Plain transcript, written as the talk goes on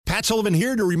Matt Sullivan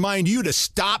here to remind you to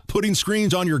stop putting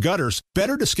screens on your gutters.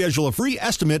 Better to schedule a free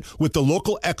estimate with the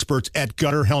local experts at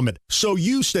Gutter Helmet so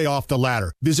you stay off the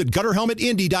ladder. Visit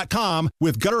GutterHelmetIndy.com.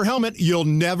 With Gutter Helmet, you'll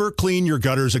never clean your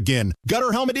gutters again.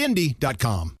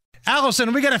 GutterHelmetIndy.com.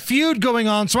 Allison, we got a feud going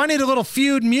on, so I need a little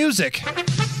feud music. We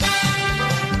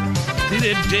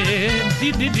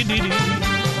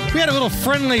had a little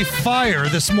friendly fire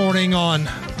this morning on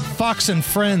Fox and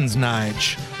Friends,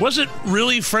 Nige. Was it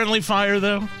really friendly fire,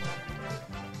 though?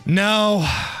 No,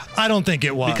 I don't think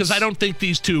it was. Because I don't think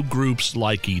these two groups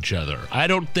like each other. I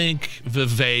don't think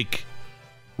Vivek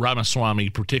Ramaswamy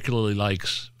particularly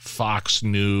likes Fox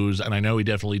News, and I know he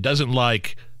definitely doesn't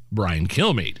like Brian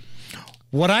Kilmeade.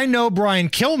 What I know Brian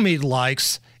Kilmeade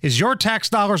likes is your tax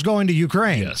dollars going to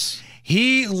Ukraine. Yes.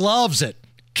 He loves it.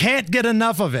 Can't get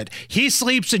enough of it. He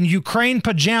sleeps in Ukraine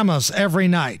pajamas every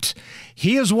night.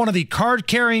 He is one of the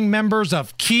card-carrying members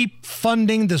of Keep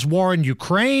Funding This War in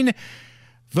Ukraine.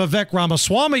 Vivek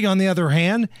Ramaswamy, on the other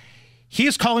hand, he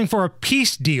is calling for a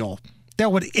peace deal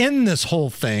that would end this whole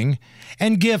thing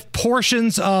and give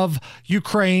portions of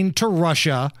Ukraine to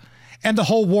Russia, and the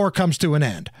whole war comes to an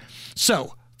end.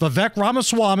 So, Vivek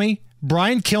Ramaswamy,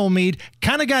 Brian Kilmeade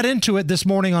kind of got into it this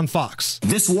morning on Fox.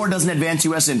 This war doesn't advance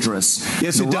U.S. interests.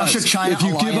 Yes, it does. Russia-China if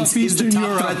you give up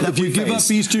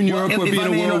Eastern Europe, we're being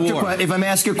a world war. If I may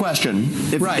ask you a question,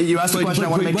 if you ask the question, I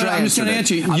want to make sure I answer it. I'm just going to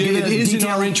answer you. It is in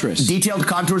our interest. Detailed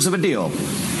contours of a deal.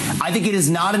 I think it is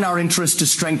not in our interest to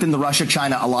strengthen the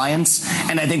Russia-China alliance,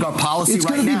 and I think our policy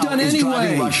right now is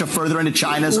driving Russia further into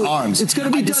China's arms. It's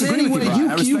going to be done anyway.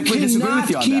 You cannot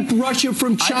keep Russia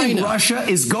from China. I think Russia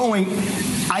is going.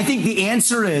 I think the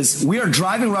answer is we are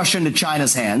driving Russia into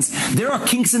China's hands. There are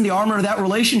kinks in the armor of that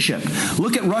relationship.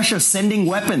 Look at Russia sending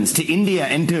weapons to India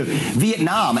and to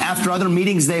Vietnam after other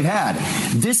meetings they've had.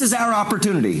 This is our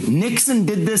opportunity. Nixon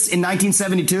did this in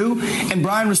 1972, and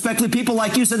Brian, respectfully, people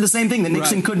like you said the same thing, that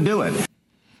Nixon couldn't do it.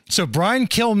 So Brian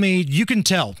Kilmeade, you can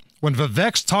tell when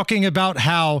Vivek's talking about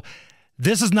how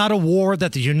this is not a war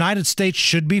that the United States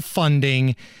should be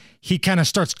funding, he kind of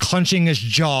starts clenching his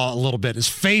jaw a little bit. His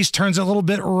face turns a little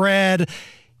bit red.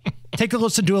 Take a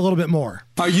listen to a little bit more.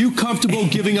 Are you comfortable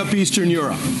giving up Eastern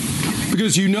Europe?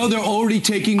 Because you know they're already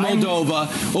taking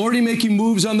Moldova, already making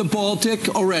moves on the Baltic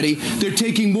already. They're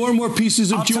taking more and more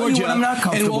pieces of Georgia.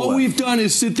 And all we've done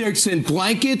is sit there and send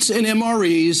blankets and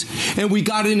MREs, and we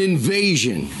got an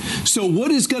invasion. So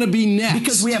what is going to be next?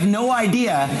 Because we have no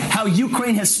idea how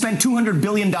Ukraine has spent $200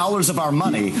 billion of our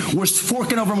money. We're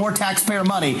forking over more taxpayer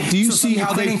money. Do you see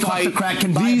how they fight?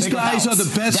 These guys are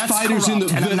the best fighters in the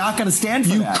world. I'm not going to stand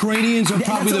for that. Ukrainians are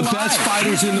probably the best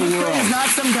fighters in the world. Ukraine is not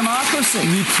some democracy.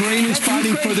 Ukrainians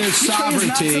fighting for their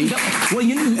sovereignty,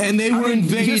 and they were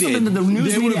invaded.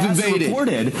 They would have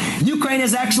invaded. Ukraine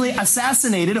has actually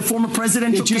assassinated a former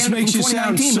presidential candidate from 2019. It just makes you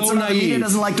sound so naive. Media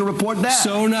doesn't like to report that.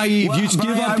 So naive. Well, you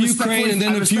give up Ukraine, and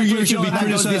then in a few years you'll be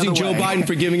criticizing Joe Biden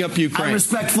for giving up Ukraine. I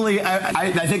respectfully,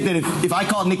 I think that if I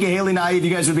called Nikki Haley naive, you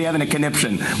guys would be having a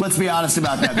conniption. Let's be honest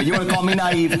about that. But you want to call me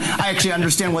naive? I actually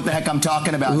understand what the heck I'm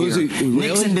talking about here.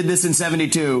 Nixon did this in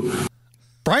 72.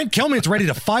 Brian Kilmeade's ready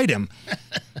to fight him.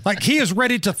 Like, he is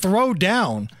ready to throw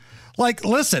down. Like,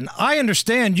 listen, I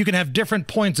understand you can have different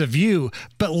points of view,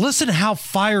 but listen how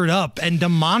fired up and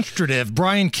demonstrative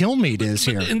Brian Kilmeade is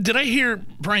here. And did I hear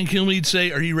Brian Kilmeade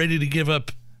say, are you ready to give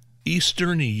up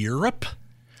Eastern Europe?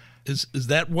 Is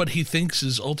that what he thinks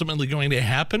is ultimately going to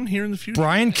happen here in the future?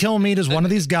 Brian Kilmeade is one of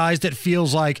these guys that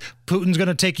feels like Putin's going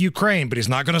to take Ukraine, but he's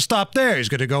not going to stop there. He's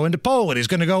going to go into Poland. He's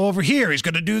going to go over here. He's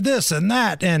going to do this and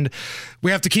that. And we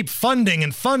have to keep funding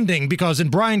and funding because, in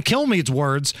Brian Kilmeade's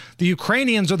words, the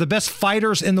Ukrainians are the best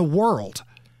fighters in the world.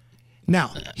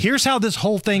 Now, here's how this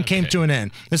whole thing came to an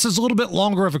end. This is a little bit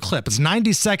longer of a clip. It's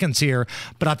 90 seconds here,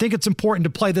 but I think it's important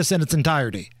to play this in its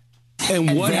entirety.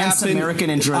 And what happened? American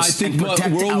interests. I think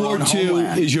World War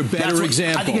II is your better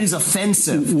example. I think it is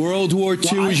offensive. World War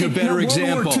II is your better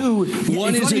example.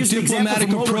 One is a diplomatic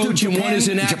approach and one is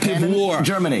an active war.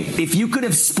 Germany. If you could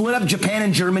have split up Japan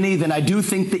and Germany, then I do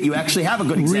think that you actually have a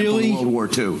good example of World War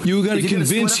II. You were going to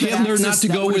convince Hitler not to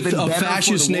go with a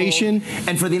fascist nation?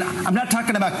 And I'm not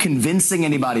talking about convincing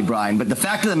anybody, Brian, but the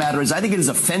fact of the matter is I think it is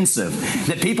offensive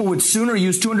that people would sooner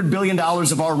use $200 billion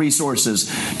of our resources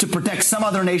to protect some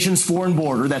other nation's southern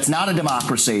border. That's not a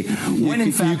democracy. When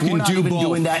in fact we're not even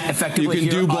doing that effectively. You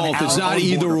can do both. It's not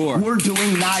either or. We're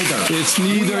doing neither. It's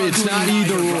neither. It's not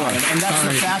either or. And that's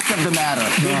the fact of the matter.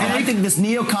 And I think this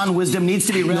neocon wisdom needs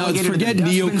to be relegated. No, forget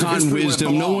neocon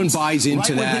wisdom. No one buys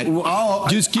into that.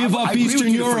 Just give up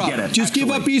Eastern Europe. Just give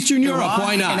up Eastern Europe.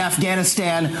 Why not? And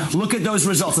Afghanistan. Look at those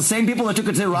results. The same people that took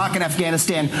it to Iraq and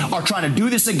Afghanistan are trying to do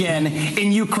this again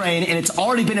in Ukraine, and it's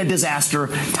already been a disaster.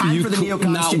 Time for the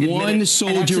neocons not to admit one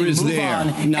soldier is there.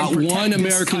 Not one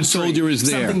American soldier is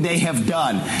there. Something they have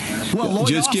done. Well,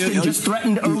 Lloyd Austin just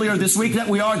threatened earlier this week that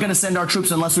we are going to send our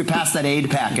troops unless we pass that aid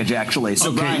package, actually.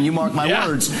 So, Brian, you mark my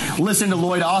words. Listen to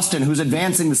Lloyd Austin, who's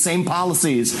advancing the same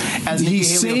policies as Nikki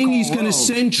He's saying he's going to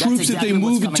send troops if they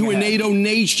move into a NATO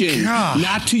nation,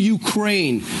 not to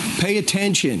Ukraine. Pay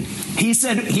attention.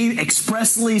 He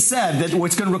expressly said that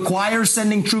it's going to require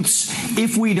sending troops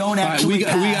if we don't actually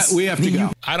pass. We have to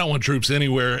go. I don't want troops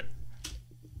anywhere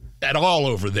at all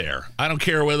over there. I don't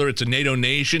care whether it's a NATO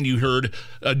nation. You heard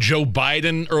Joe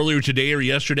Biden earlier today or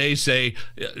yesterday say,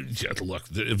 look,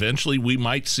 eventually we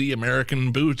might see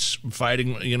American boots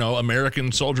fighting,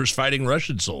 American soldiers fighting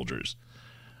Russian soldiers.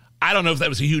 I don't know if that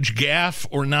was a huge gaffe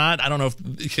or not. I don't know if,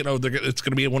 it's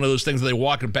going to be one of those things that they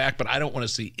walk it back, but I don't want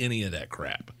to see any of that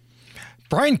crap.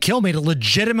 Brian Kilmeade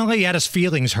legitimately had his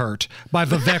feelings hurt by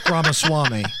Vivek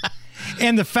Ramaswamy.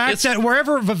 And the fact that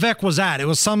wherever Vivek was at, it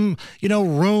was some,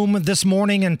 room this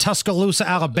morning in Tuscaloosa,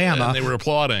 Alabama. And they were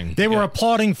applauding. They were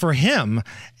applauding for him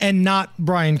and not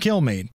Brian Kilmeade.